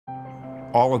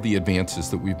All of the advances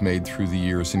that we've made through the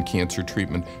years in cancer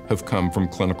treatment have come from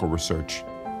clinical research.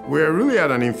 We're really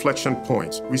at an inflection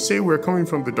point. We say we're coming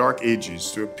from the dark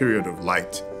ages to a period of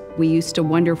light. We used to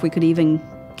wonder if we could even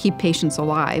keep patients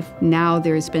alive. Now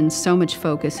there's been so much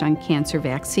focus on cancer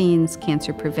vaccines,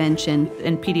 cancer prevention.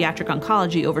 In pediatric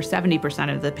oncology, over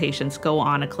 70% of the patients go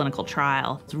on a clinical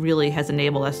trial. It really has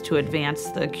enabled us to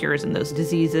advance the cures in those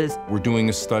diseases. We're doing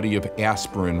a study of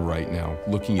aspirin right now,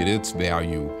 looking at its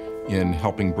value in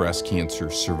helping breast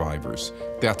cancer survivors.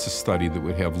 That's a study that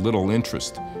would have little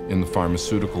interest in the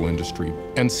pharmaceutical industry.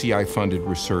 NCI-funded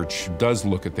research does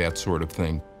look at that sort of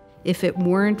thing. If it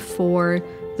weren't for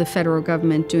the federal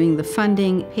government doing the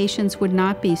funding, patients would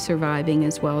not be surviving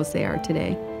as well as they are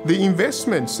today. The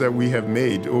investments that we have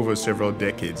made over several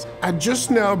decades are just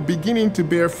now beginning to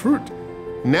bear fruit.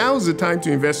 Now's the time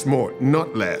to invest more,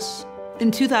 not less. In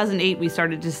 2008, we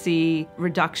started to see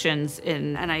reductions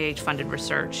in NIH-funded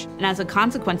research. And as a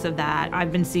consequence of that,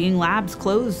 I've been seeing labs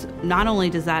close. Not only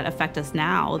does that affect us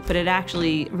now, but it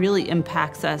actually really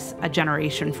impacts us a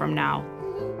generation from now.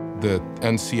 The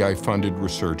NCI-funded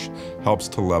research helps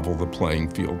to level the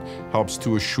playing field, helps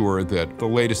to assure that the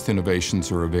latest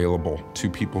innovations are available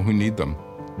to people who need them,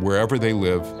 wherever they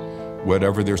live,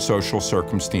 whatever their social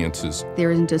circumstances.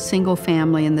 There isn't a single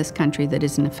family in this country that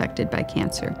isn't affected by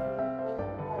cancer.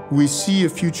 We see a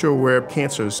future where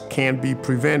cancers can be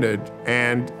prevented,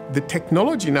 and the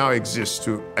technology now exists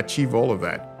to achieve all of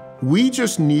that. We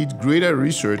just need greater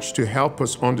research to help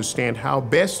us understand how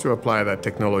best to apply that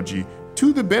technology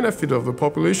to the benefit of the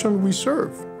population we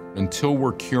serve. Until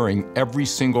we're curing every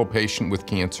single patient with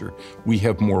cancer, we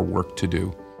have more work to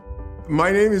do.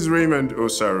 My name is Raymond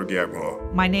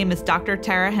Osarugiagmo. My name is Dr.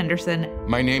 Tara Henderson.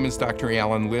 My name is Dr.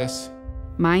 Alan Liss.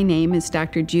 My name is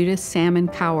Dr. Judith Salmon,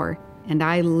 and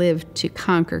I live to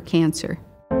conquer cancer.